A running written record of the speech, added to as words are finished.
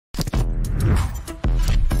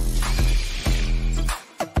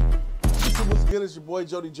It's your boy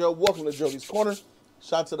Jody Joe. Welcome to Jody's Corner.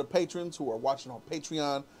 Shout out to the patrons who are watching on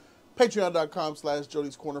Patreon.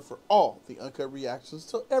 Patreon.com/Jody's Corner for all the uncut reactions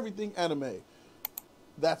to everything anime.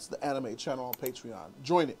 That's the anime channel on Patreon.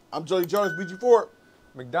 Join it. I'm Jody Jones, BG4.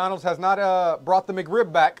 McDonald's has not brought the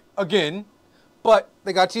McRib back again, but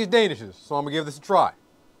they got cheese danishes, so I'm going to give this a try.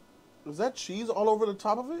 Is that cheese all over the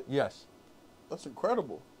top of it? Yes. That's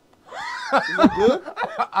incredible. Is it good?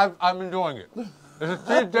 I'm enjoying it. This is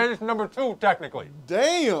cheese danish number 2, technically.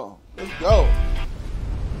 Damn. Let's go.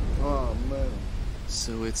 Oh, man.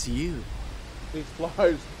 So it's you. These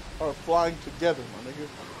flies are flying together, my nigga.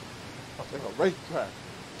 Like a racetrack.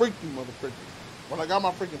 Freaky motherfucker. When I got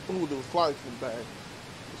my freaking food, there was flies in the bag.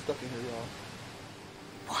 It's stuck in here, y'all.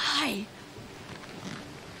 Why?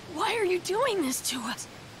 Why are you doing this to us?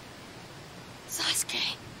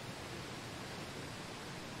 Sasuke.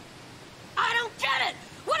 I don't get it!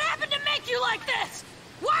 What happened to make you like this?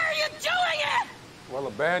 Why are you doing it? Well,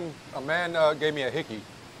 a man gave me a hickey.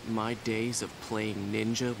 My days of playing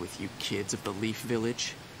ninja with you kids of the Leaf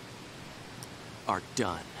Village are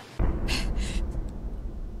done.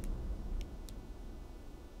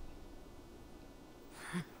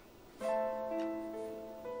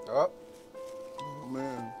 Oh,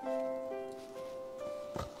 man.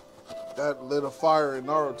 That lit a fire in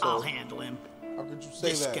Naruto. I'll handle him. How could you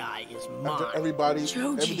say This that? This guy is mine. After everything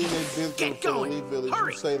Choji. they've been through for the Leaf Village,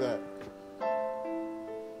 Hurry. you say that.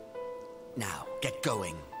 Now, get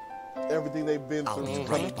going. Everything they've been I'll through be to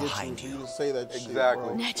right get behind for you. to say that shit,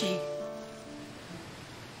 Exactly. bro. Neji.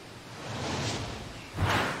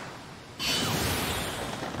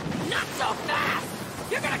 Not so fast!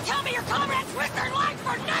 You're gonna tell me your comrades risked their lives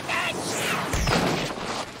for nothing!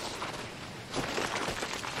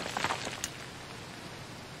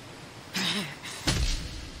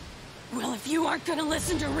 Well, if you aren't gonna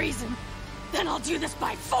listen to reason, then I'll do this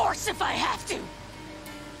by force if I have to!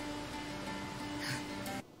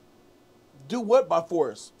 Do what by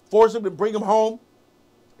force? Force him to bring him home?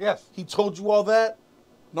 Yes. He told you all that?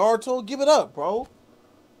 Naruto, give it up, bro.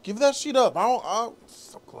 Give that shit up.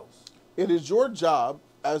 So close. It is your job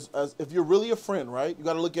as if you're really a friend, right? You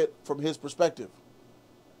got to look at from his perspective.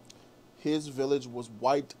 His village was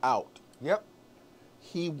wiped out. Yep.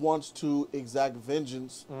 He wants to exact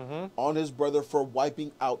vengeance on his brother for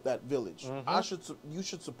wiping out that village. You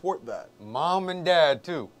should support that. Mom and dad,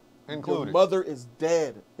 too, Your included. mother is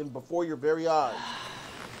dead and before your very eyes.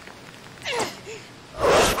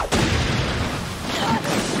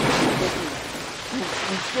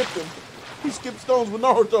 He skipped him. He skipped stones with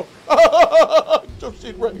Naruto. Your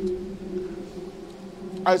shit right.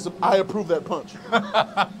 I approve that punch.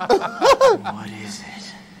 What is it?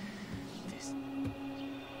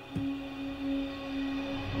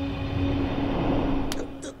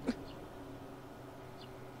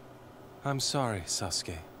 I'm sorry,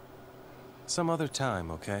 Sasuke. Some other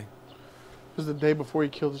time, okay? It was the day before he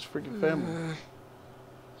killed his freaking family.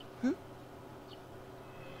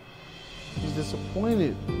 He's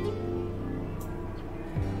disappointed.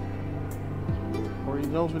 Or he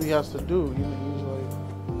knows what he has to do. He's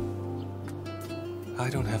like... I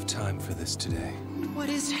don't have time for this today. What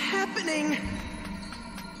is happening?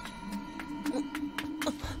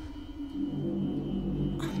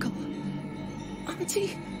 Uncle,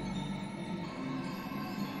 Auntie.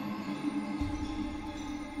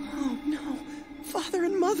 Oh no, Father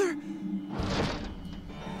and Mother.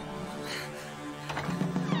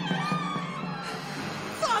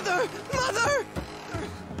 Father, Mother!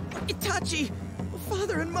 Itachi,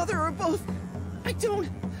 Father and Mother are both... I don't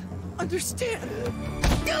understand.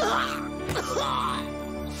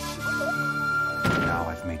 Now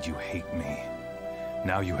I've made you hate me.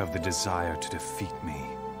 Now you have the desire to defeat me,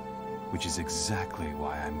 which is exactly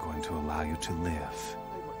why I'm going to allow you to live.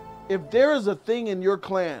 If there is a thing in your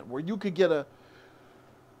clan where you could get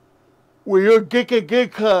where you're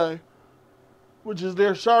Gekai, which is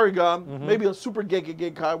their Sharingan, maybe a super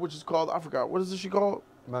Gekai, which is called, I forgot, what is she called?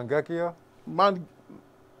 Mangekyo?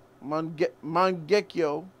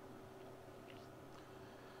 Mangekyo.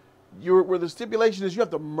 Where the stipulation is you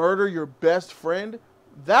have to murder your best friend.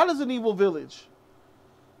 That is an evil village.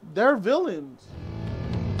 They're villains.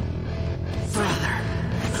 Father.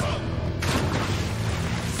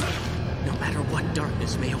 No matter what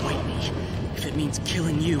darkness may await me, if it means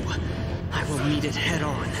killing you, I will meet it head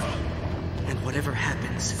on. And whatever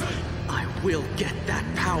happens, I will get that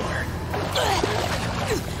power.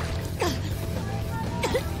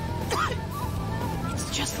 It's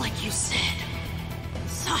just like you said.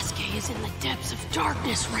 Sasuke is in the depths of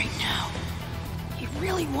darkness right now. He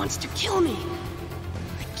really wants to kill me.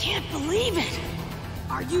 I can't believe it.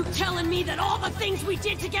 Are you telling me that all the things we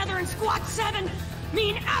did together in Squad 7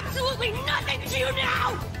 mean absolutely nothing to you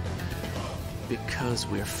now? Because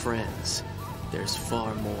we're friends, there's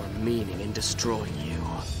far more meaning in destroying you.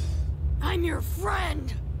 I'm your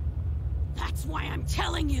friend. That's why I'm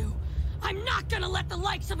telling you. I'm not gonna let the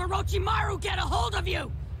likes of Orochimaru get a hold of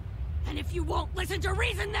you! And if you won't listen to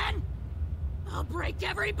reason then, I'll break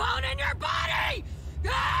every bone in your body!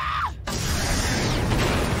 Ah!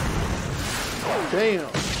 Damn.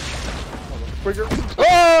 Motherfucker.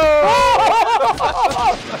 Oh!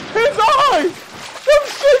 His eyes! Them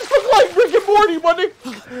shits look like Rick and Morty, my nigga.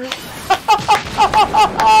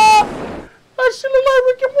 That shit look like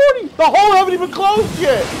Rick and Morty. The hole haven't even closed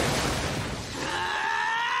yet.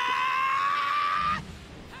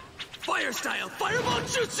 Fire style, fireball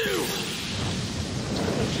jutsu!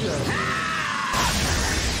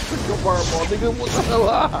 Go fireball, nigga. What the hell?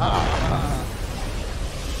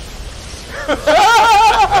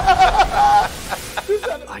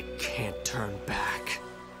 I can't turn back.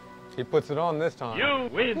 He puts it on this time. You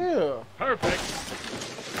win. Yeah. Perfect.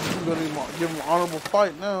 I'm gonna give him an honorable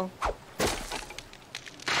fight now.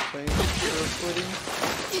 Same footing.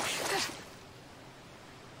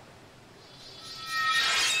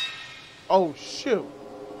 Oh shoot.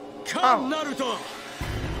 Come, Naruto!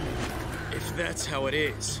 If that's how it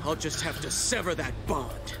is, I'll just have to sever that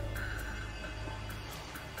bond.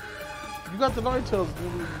 You got the Nine Tails,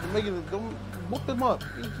 making it. Don't whoop him up.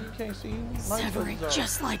 He can't see you. Sever it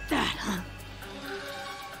just like that, huh?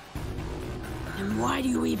 And why do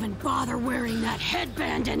you even bother wearing that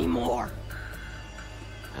headband anymore?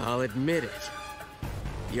 I'll admit it.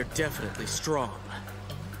 You're definitely strong.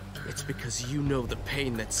 It's because you know the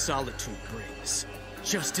pain that solitude brings,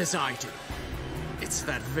 just as I do. It's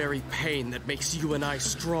that very pain that makes you and I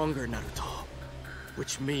stronger, Naruto.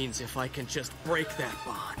 Which means if I can just break that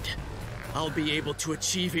bond, I'll be able to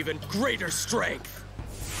achieve even greater strength.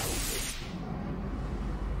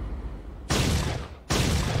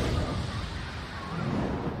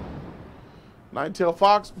 Nine-Tailed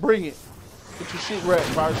Fox, bring it. Get your shit ready.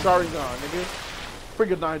 Fire Sharingan, nigga.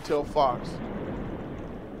 Freaking Nine-Tailed Fox.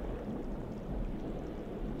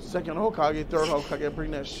 Second Hokage, third Hokage,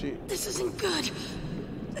 bring that shit. This isn't good.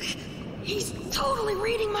 He's totally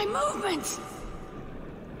reading my movements.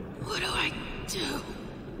 What do I do?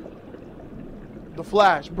 The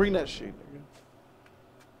Flash, bring that shit.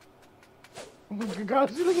 Oh my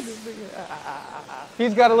God, look at this nigga.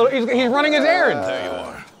 He's got a little. He's running his errand. There you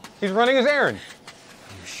are. He's running his errand.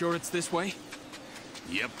 You sure it's this way?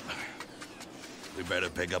 Yep. We better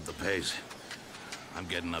pick up the pace. I'm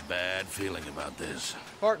getting a bad feeling about this.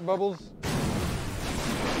 Fart bubbles.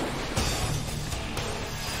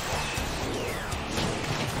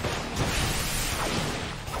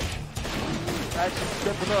 Action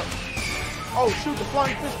stepping up. Oh shoot, the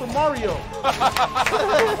flying fish from Mario.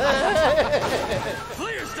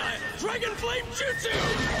 Flare style, dragon flame jutsu!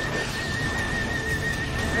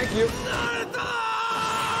 Thank you. Naruto!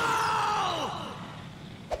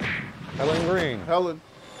 Helen Green. Helen.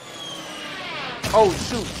 Oh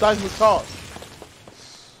shoot, seismic toss.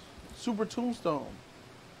 Super Tombstone.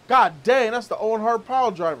 God dang, that's the Owen Hart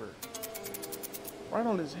pile driver. Right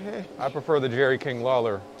on his head. I prefer the Jerry King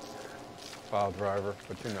Lawler file driver,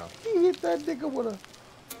 but you know. He hit that nigga with a...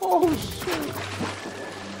 Oh shit.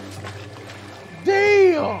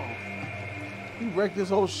 Damn. He wrecked his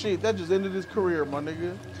whole shit. That just ended his career, my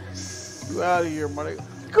nigga. You out of here, my nigga.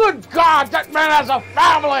 Good God, that man has a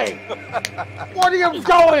family! Where are you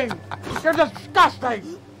going? You're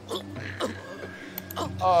disgusting!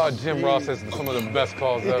 Oh, Jim Ross has some of the best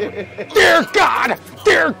calls ever. Dear God!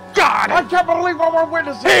 Dear God! I can't believe what we're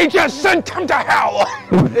witnessing! He just sent him to hell!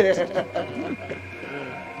 You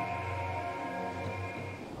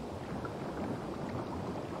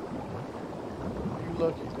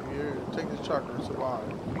lucky. Here, take this chakra and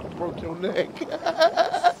survive. Broke your neck.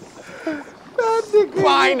 That nigga,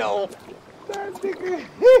 Final! that nigga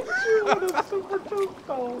hit you with a super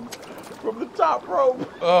tombstone from the top rope.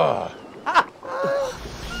 Ugh.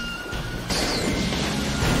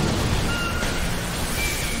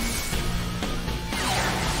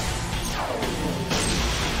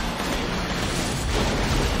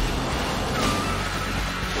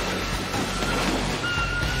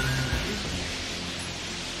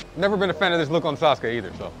 Never been a fan of this look on Sasuke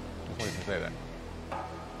either, so just wanted to say that.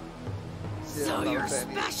 So you're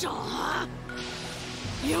special, huh?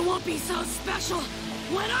 You won't be so special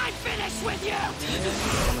when I finish with you!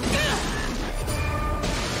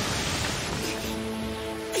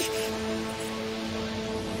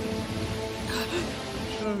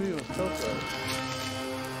 Shouldn't have even felt that.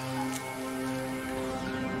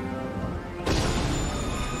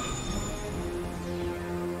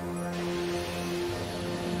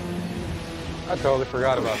 I totally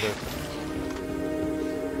forgot about this.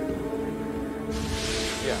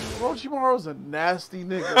 Yeah. Orochimaru's a nasty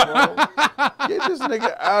nigga, bro. Get this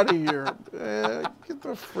nigga out of here. Man, get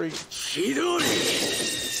the freak.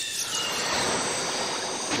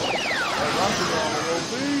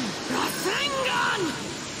 Rasengan!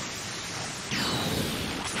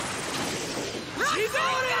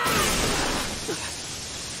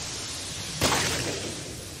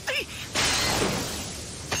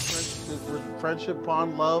 Friendship,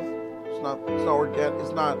 bond, love. It's not organic.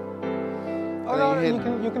 It's not. Oh no,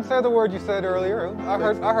 you can say the word you said earlier. I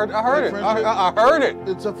heard it. I heard it.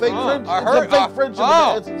 It's a fake friendship. It's a fake friendship in the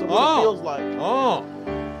essence of what it feels like.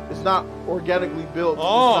 It's not organically built. It's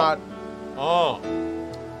not.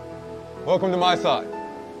 Welcome to my side.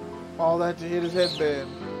 All that to hit his headband,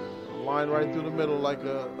 lined right through the middle like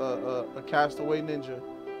a castaway ninja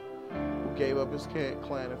who gave up his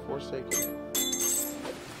clan and forsaken it.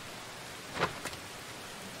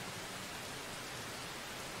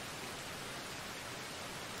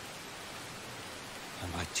 Am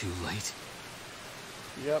I too late?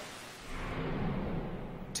 Yep.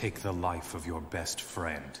 Take the life of your best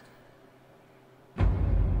friend.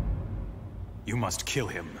 You must kill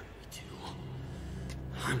him.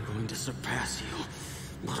 I'm going to surpass you,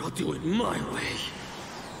 but I'll do it my way.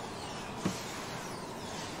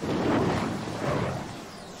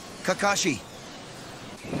 Kakashi!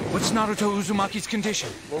 What's Naruto Uzumaki's condition?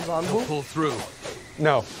 He'll pull through.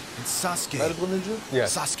 No. And Sasuke. Medical ninja?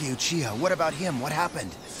 Yes. Sasuke Uchiha, what about him? What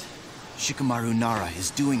happened? Shikamaru Nara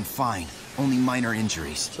is doing fine. Only minor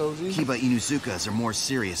injuries. Choji? Kiba Inuzuka's are more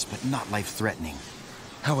serious, but not life-threatening.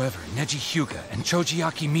 However, Neji Hyuga and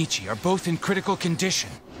Chojiaki Michi are both in critical condition.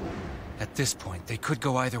 At this point, they could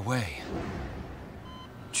go either way.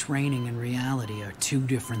 Training and reality are two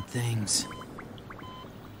different things.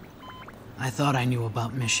 I thought I knew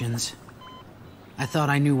about missions. I thought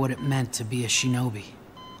I knew what it meant to be a shinobi.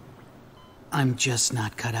 I'm just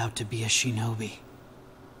not cut out to be a shinobi.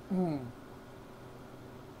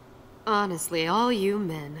 Honestly, all you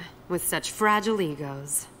men with such fragile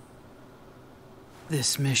egos.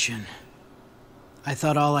 This mission. I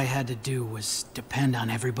thought all I had to do was depend on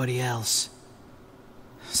everybody else.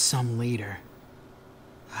 Some leader.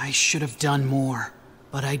 I should have done more,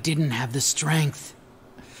 but I didn't have the strength.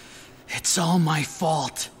 It's all my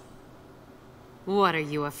fault. What, are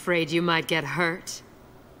you afraid you might get hurt?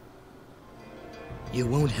 You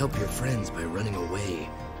won't help your friends by running away.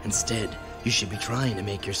 Instead, you should be trying to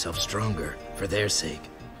make yourself stronger, for their sake,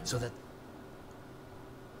 so that...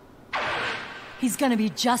 He's gonna be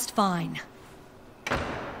just fine.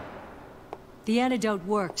 The antidote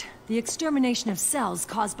worked. The extermination of cells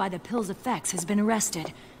caused by the pill's effects has been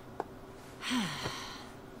arrested.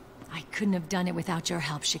 I couldn't have done it without your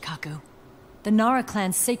help, Shikaku. The Nara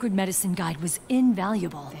clan's sacred medicine guide was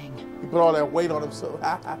invaluable. He put all that weight on himself.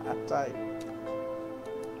 Tight.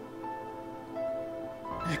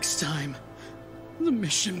 Next time, the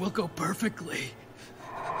mission will go perfectly.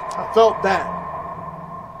 I felt that.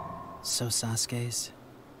 So Sasuke's?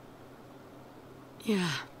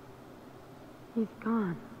 Yeah. He's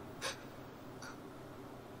gone.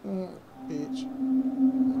 Bitch.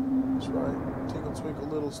 That's right. Twinkle, twinkle,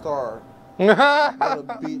 little star. What a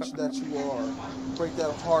bitch that you are. Break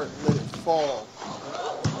that heart, let it fall.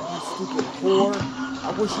 You stupid whore.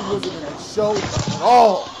 I wish you wasn't in the show at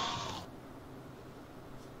all.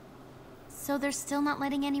 So they're still not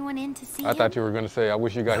letting anyone in to see I thought you were going to say, I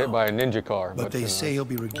wish you got hit by a ninja car. But they say he'll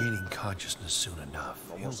be regaining consciousness soon enough.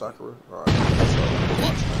 Almost Sakura. All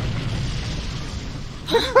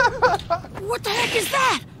What the heck is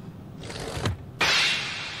that?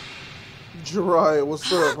 Jiraiya,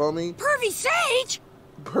 what's up, homie? Pervy Sage?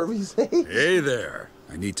 Pervy Sage? Hey there.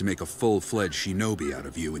 I need to make a full-fledged shinobi out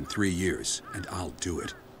of you in 3 years, and I'll do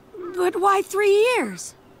it. But why 3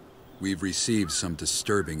 years? We've received some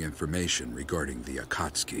disturbing information regarding the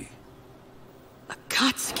Akatsuki.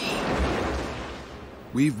 Akatsuki?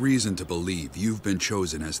 We've reason to believe you've been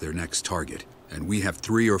chosen as their next target, and we have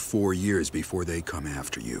 3 or 4 years before they come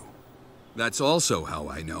after you. That's also how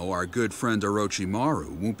I know our good friend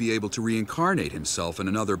Orochimaru won't be able to reincarnate himself in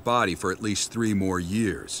another body for at least 3 more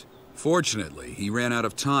years. Fortunately, he ran out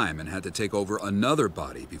of time and had to take over another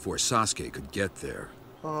body before Sasuke could get there.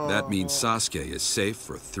 That means Sasuke is safe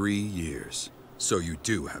for 3 years. So you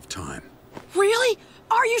do have time. Really?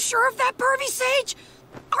 Are you sure of that, Pervy Sage?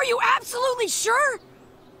 Are you absolutely sure?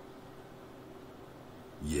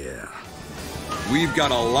 Yeah. We've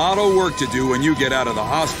got a lot of work to do when you get out of the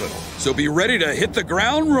hospital, so be ready to hit the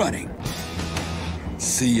ground running.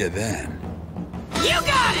 See you then. You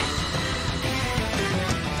got it!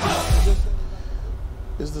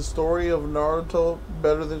 Is the story of Naruto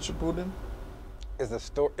better than Shippuden? Is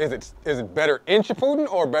it better in Shippuden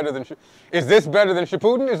or better than? Is this better than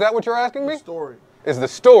Shippuden? Is that what you're asking me? The story. Is the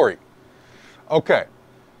story? Okay.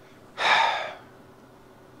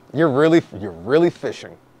 You're really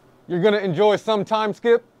fishing. You're gonna enjoy some time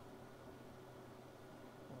skip,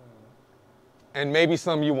 and maybe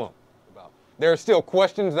some you won't. There are still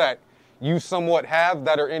questions that you somewhat have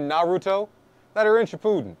that are in Naruto, that are in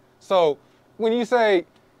Shippuden. So when you say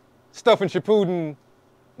stuff in Shippuden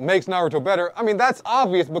makes Naruto better, I mean, that's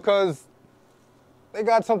obvious because they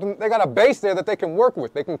got a base there that they can work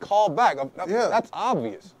with. They can call back. Yeah. That's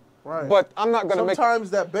obvious. Right. But I'm not gonna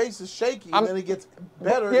Sometimes that base is shaky and then it gets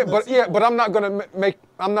better. But I'm not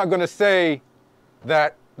gonna say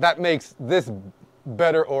that makes this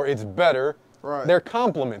better or it's better. Right. They're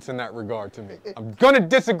compliments in that regard to me. I'm gonna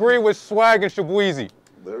disagree with Swag and Shibuizi.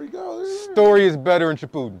 There we go. Story is better in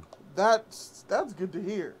Shippuden. That's good to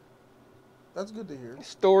hear. That's good to hear.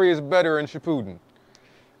 Story is better in Shippuden.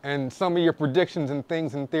 And some of your predictions and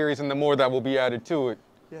things and theories and the more that will be added to it.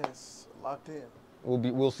 Yes, locked in.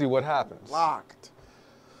 We'll see what happens. Locked.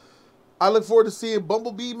 I look forward to seeing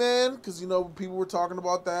Bumblebee, man, because, you know, people were talking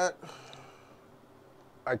about that.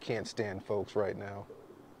 I can't stand folks right now.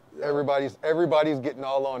 Yeah. Everybody's getting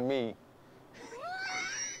all on me.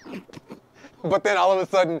 But then all of a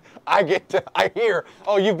sudden, I hear,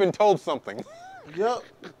 oh, you've been told something. Yep.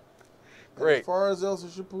 Great. As far as else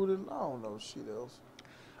as Shippuden, I don't know shit else.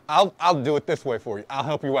 I'll do it this way for you. I'll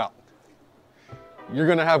help you out. You're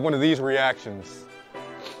gonna have one of these reactions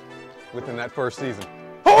within that first season.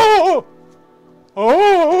 Oh!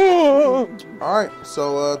 Oh! All right,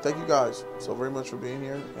 so thank you guys so very much for being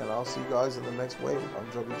here, and I'll see you guys in the next wave.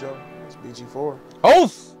 I'm Joby Joe. It's BG4.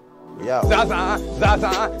 Host! Yeah. Zaza,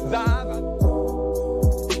 zaza, zaza.